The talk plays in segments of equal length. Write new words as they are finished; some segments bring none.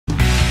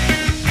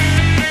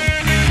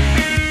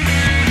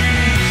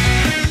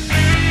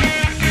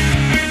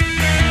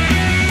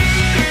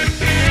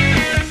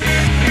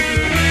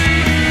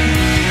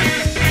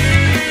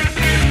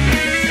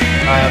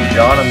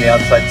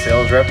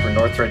sales rep for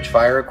Northridge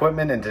Fire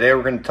Equipment, and today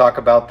we're going to talk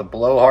about the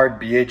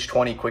BlowHard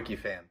BH20 Quickee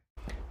fan.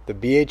 The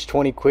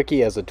BH20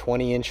 Quickee has a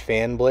 20-inch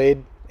fan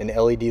blade, an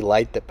LED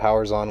light that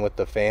powers on with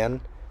the fan,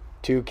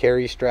 2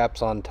 carry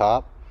straps on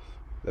top.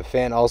 The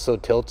fan also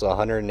tilts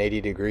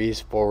 180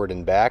 degrees forward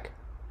and back.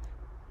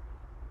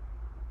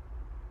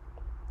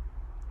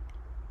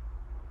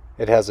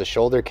 It has a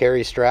shoulder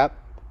carry strap,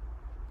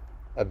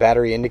 a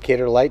battery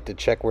indicator light to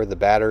check where the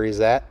battery is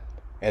at,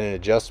 and an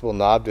adjustable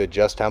knob to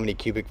adjust how many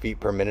cubic feet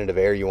per minute of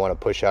air you want to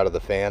push out of the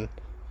fan.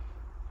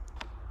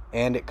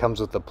 And it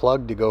comes with a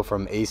plug to go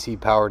from AC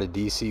power to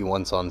DC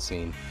once on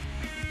scene.